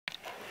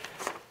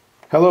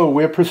Hello,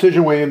 we're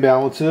Precision Weigh and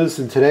Balances,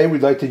 and today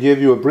we'd like to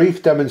give you a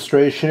brief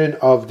demonstration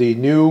of the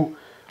new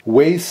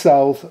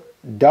WeighSouth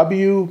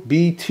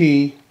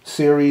WBT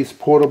series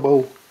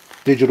portable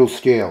digital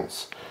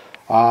scales.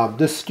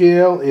 This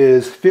scale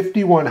is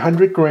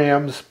 5,100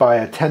 grams by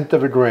 1/10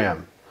 of a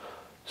gram.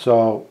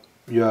 So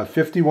you have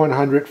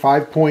 5,100,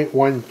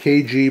 5.1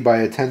 kg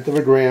by 1/10 of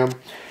a gram.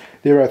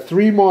 There are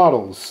three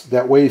models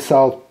that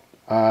WeighSouth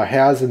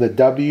has in the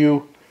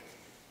WBT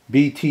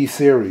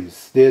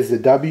series. There's the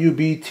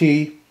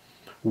WBT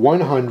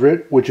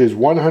 100, which is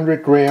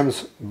 100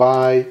 grams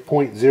by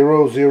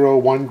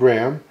 0.001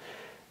 gram.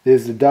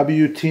 There's the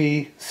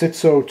WT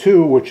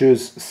 602, which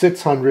is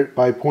 600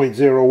 by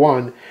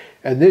 0.01.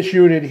 And this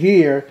unit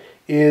here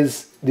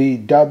is the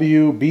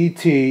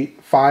WBT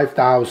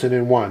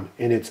 5001,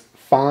 and it's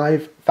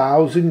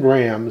 5,000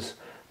 grams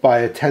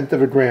by 1/10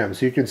 of a gram.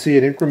 So you can see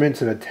it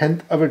increments in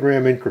 1/10 of a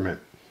gram increment.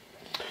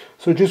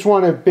 So just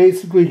want to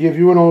basically give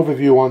you an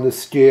overview on the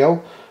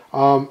scale.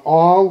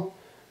 All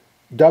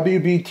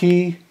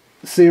WBT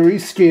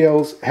series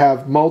scales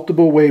have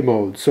multiple weigh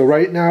modes. So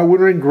right now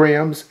we're in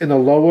grams. In the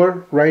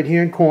lower right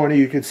hand corner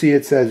you can see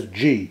it says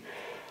G.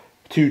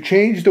 To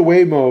change the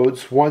weigh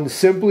modes, one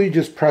simply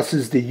just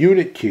presses the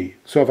unit key.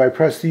 So if I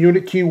press the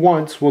unit key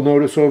once, we'll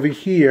notice over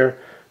here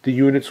the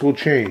units will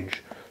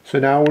change. So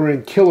now we're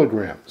in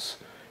kilograms.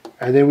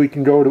 And then we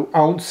can go to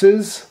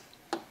ounces,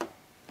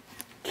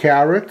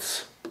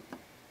 carats,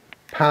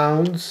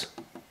 pounds.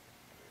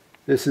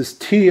 This is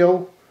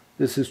teal.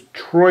 This is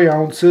troy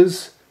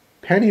ounces,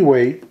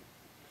 pennyweight,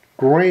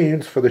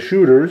 grains for the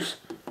shooters.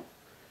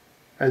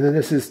 And then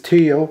this is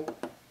teal.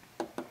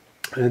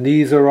 And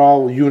these are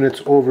all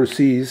units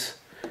overseas,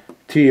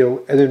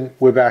 teal. And then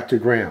we're back to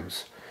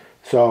grams.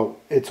 So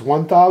it's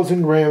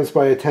 1,000 grams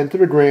by 1/10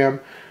 of a gram.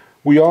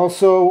 We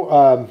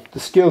also, the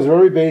scale is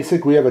very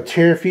basic. We have a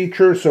tare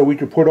feature, so we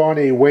could put on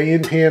a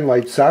weigh-in pan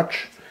like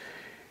such.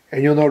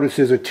 And you'll notice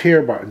there's a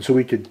tare button, so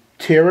we could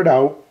tear it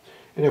out.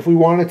 And if we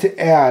wanted to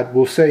add,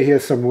 we'll say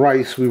here's some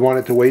rice. We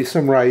wanted to weigh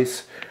some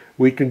rice.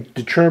 We can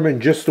determine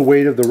just the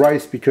weight of the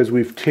rice because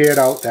we've tared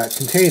out that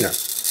container.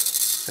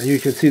 And you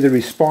can see the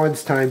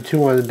response time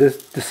too on this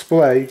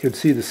display. You can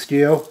see the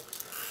scale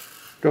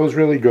goes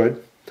really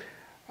good.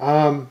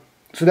 So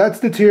that's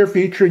the tare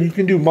feature, and you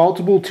can do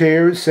multiple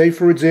tares. Say,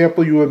 for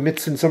example, you were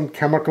mixing some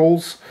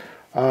chemicals.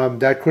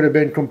 That could have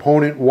been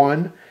component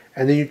 1,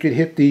 and then you could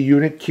hit the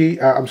unit key.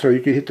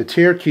 You could hit the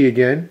tare key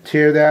again,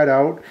 tear that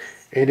out,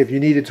 and if you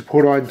needed to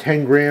put on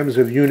 10 grams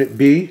of unit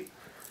B,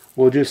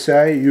 we'll just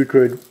say you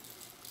could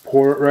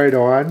pour it right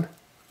on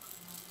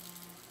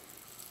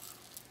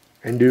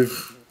and do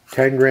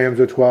 10 grams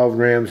or 12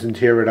 grams and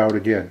tear it out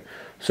again.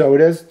 So it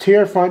has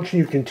tare function.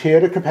 You can tear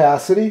the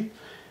capacity.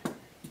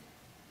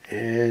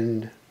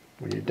 And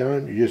when you're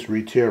done, you just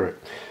re-tear it.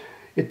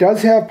 It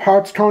does have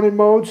parts counting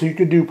mode, so you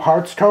can do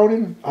parts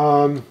counting.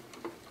 I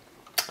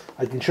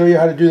can show you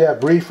how to do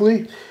that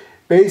briefly.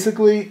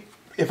 Basically,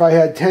 if I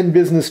had 10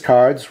 business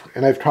cards,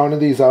 and I've counted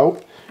these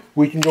out,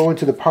 we can go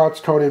into the parts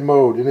counting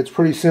mode, and it's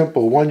pretty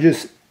simple. One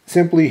just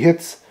simply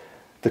hits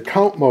the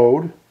count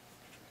mode,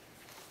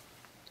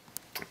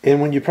 and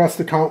when you press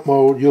the count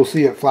mode, you'll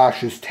see it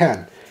flashes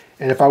 10.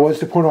 And if I was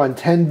to put on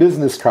 10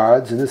 business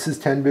cards, and this is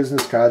 10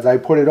 business cards, I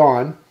put it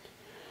on,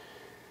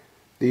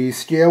 the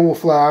scale will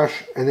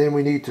flash, and then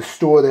we need to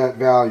store that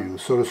value.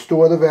 So to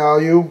store the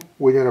value,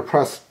 we're going to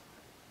press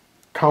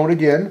count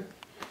again,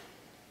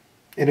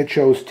 and it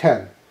shows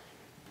 10.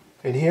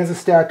 And here's a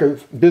stack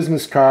of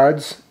business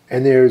cards,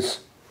 and there's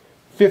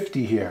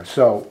 50 here.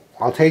 So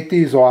I'll take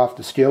these off,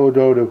 the scale will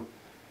go to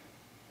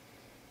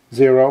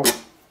 0,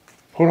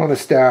 put on a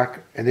stack,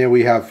 and there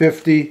we have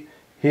 50.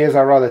 Here's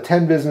our other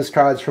 10 business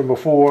cards from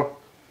before,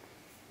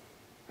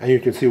 and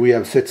you can see we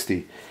have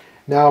 60.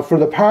 Now for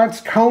the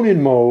parts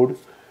counting mode,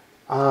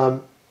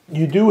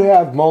 you do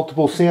have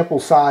multiple sample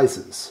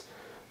sizes.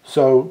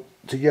 So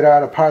to get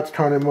out of parts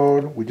counting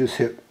mode, we just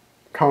hit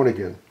count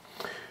again.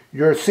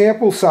 Your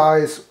sample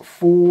size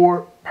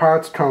for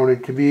parts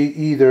counted can be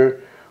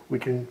either,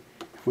 if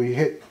we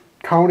hit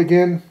count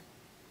again,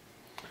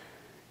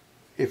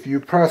 if you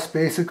press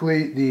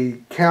basically the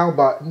cal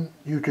button,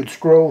 you could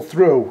scroll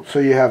through. So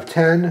you have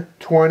 10,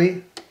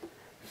 20,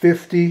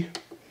 50,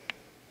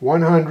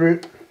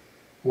 100,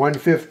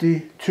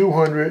 150,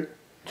 200,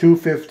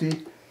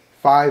 250,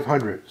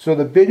 500. So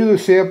the bigger the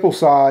sample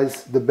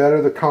size, the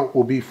better the count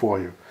will be for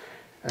you.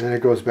 And then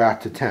it goes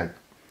back to 10.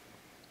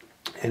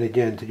 And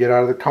again, to get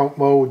out of the count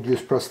mode,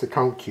 just press the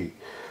count key.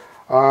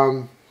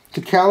 To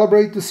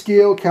calibrate the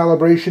scale,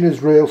 calibration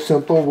is real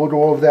simple. We'll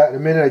go over that in a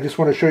minute. I just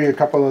want to show you a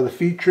couple of the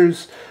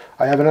features.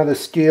 I have another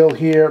scale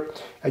here,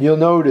 and you'll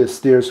notice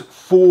there's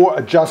 4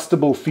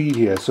 adjustable feet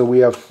here. So we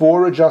have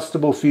 4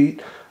 adjustable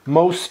feet.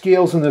 Most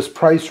scales in this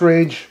price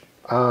range,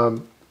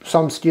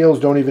 some scales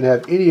don't even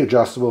have any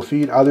adjustable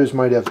feet. Others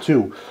might have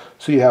 2.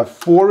 So you have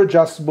 4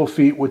 adjustable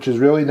feet, which is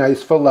really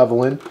nice for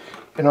leveling.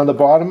 And on the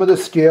bottom of the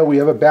scale, we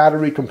have a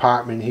battery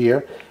compartment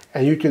here.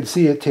 And you can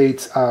see it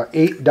takes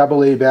 8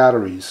 AA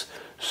batteries.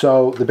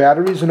 So the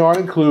batteries are not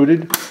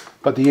included,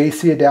 but the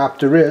AC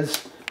adapter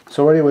is.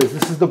 So anyways,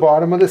 this is the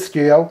bottom of the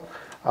scale.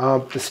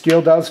 The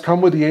scale does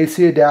come with the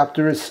AC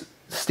adapter as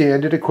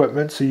standard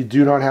equipment, so you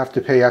do not have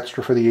to pay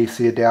extra for the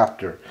AC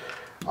adapter.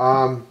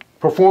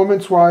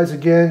 Performance-wise,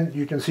 again,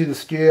 you can see the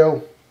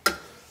scale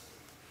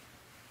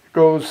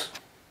goes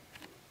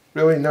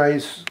really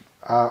nice.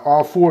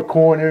 All four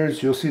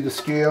corners, you'll see the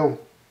scale.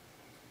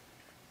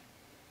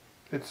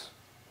 It's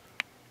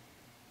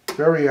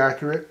very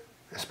accurate,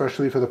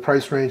 especially for the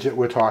price range that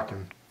we're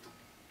talking.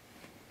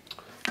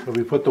 So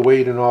we put the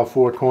weight in all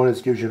four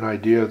corners, gives you an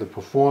idea of the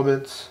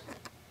performance,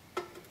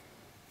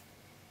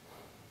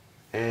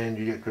 and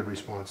you get good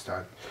response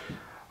time.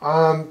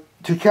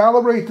 To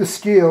calibrate the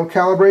scale,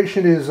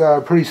 calibration is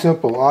pretty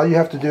simple. All you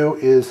have to do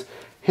is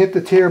hit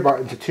the tear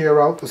button to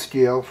tear out the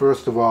scale,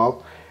 first of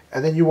all,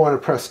 and then you want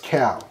to press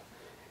cal.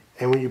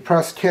 And when you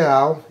press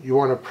cal, you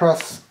want to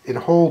press and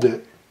hold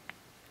it.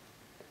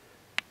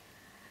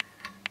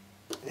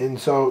 And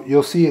so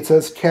you'll see it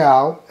says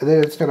cal, and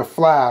then it's going to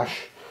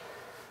flash,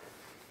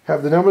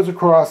 have the numbers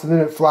across, and then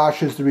it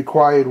flashes the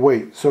required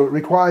weight. So it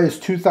requires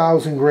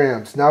 2,000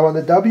 grams. Now on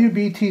the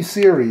WBT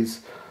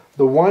series,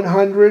 the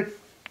 100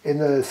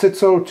 and the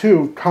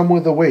 602 come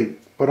with the weight,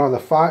 but on the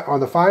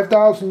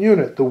 5,000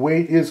 unit, the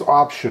weight is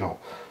optional.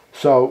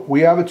 So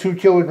we have a 2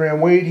 kilogram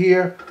weight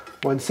here.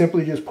 One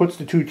simply just puts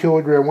the 2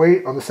 kilogram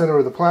weight on the center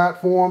of the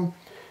platform,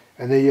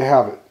 and there you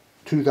have it,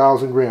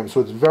 2,000 grams.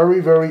 So it's very,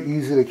 very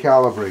easy to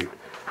calibrate.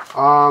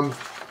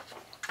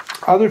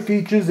 Other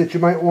features that you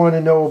might want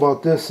to know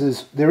about this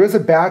is there is a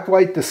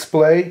backlight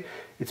display.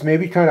 It's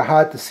maybe kind of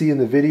hard to see in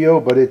the video,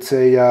 but it's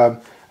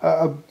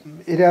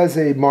it has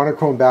a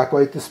monochrome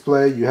backlight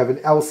display. You have an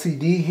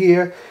LCD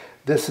here.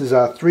 This is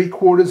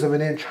 3/4 of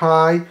an inch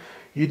high.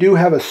 You do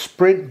have a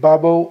sprint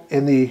bubble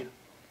in the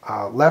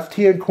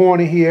left-hand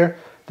corner here.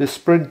 This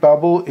sprint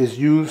bubble is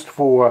used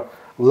for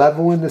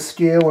leveling the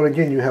scale, and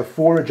again, you have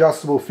 4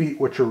 adjustable feet,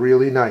 which are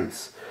really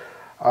nice.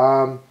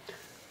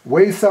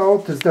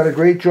 WeighSouth has done a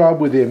great job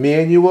with their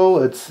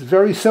manual. It's a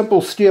very simple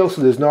scale,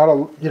 so there's not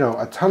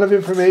a ton of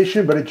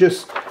information, but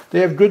they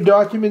have good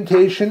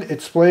documentation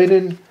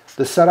explaining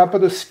the setup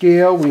of the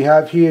scale. We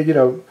have here,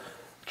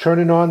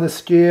 turning on the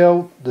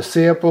scale, the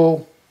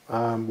sample,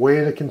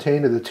 weighing the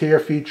container, the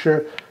tear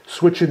feature,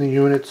 switching the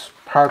units,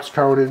 parts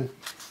counting,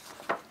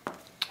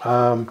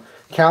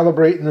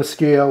 calibrating the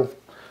scale.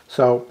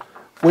 So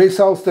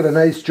WeighSouth did a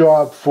nice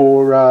job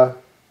for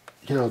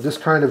this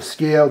kind of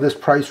scale, this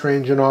price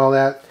range and all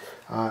that.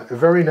 A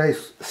very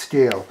nice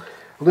scale.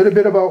 A little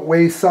bit about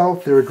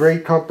WeighSouth. They're a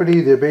great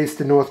company. They're based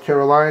in North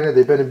Carolina.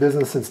 They've been in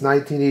business since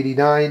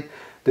 1989.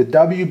 The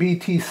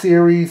WBT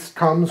series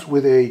comes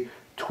with a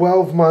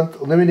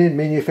 12-month limited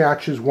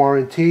manufacturer's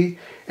warranty.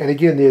 And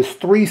again, there's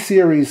 3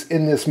 series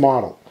in this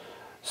model.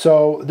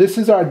 So this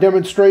is our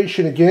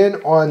demonstration again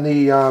on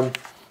the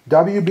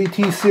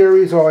WBT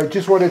series. Oh, I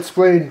just want to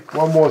explain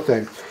one more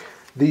thing.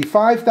 The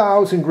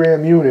 5,000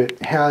 gram unit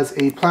has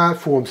a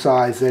platform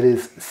size that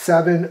is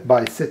 7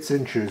 by 6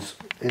 inches,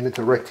 and it's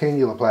a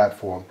rectangular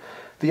platform.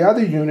 The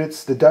other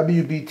units, the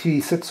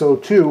WBT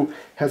 602,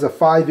 has a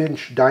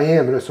 5-inch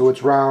diameter, so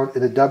it's round,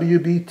 and the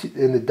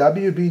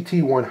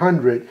WBT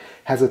 100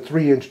 has a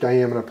 3-inch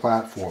diameter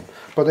platform.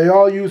 But they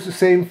all use the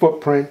same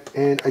footprint,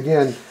 and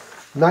again,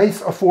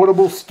 nice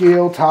affordable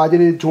scale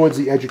targeted towards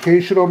the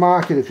educational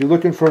market. If you're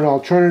looking for an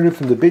alternative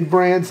from the big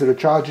brands that are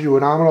charging you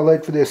an arm and a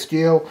leg for their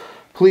scale,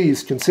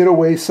 please consider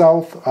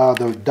WeighSouth,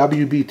 the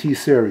WBT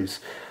series.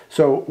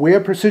 So we're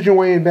Precision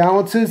Weigh and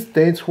Balances.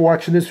 Thanks for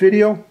watching this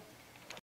video.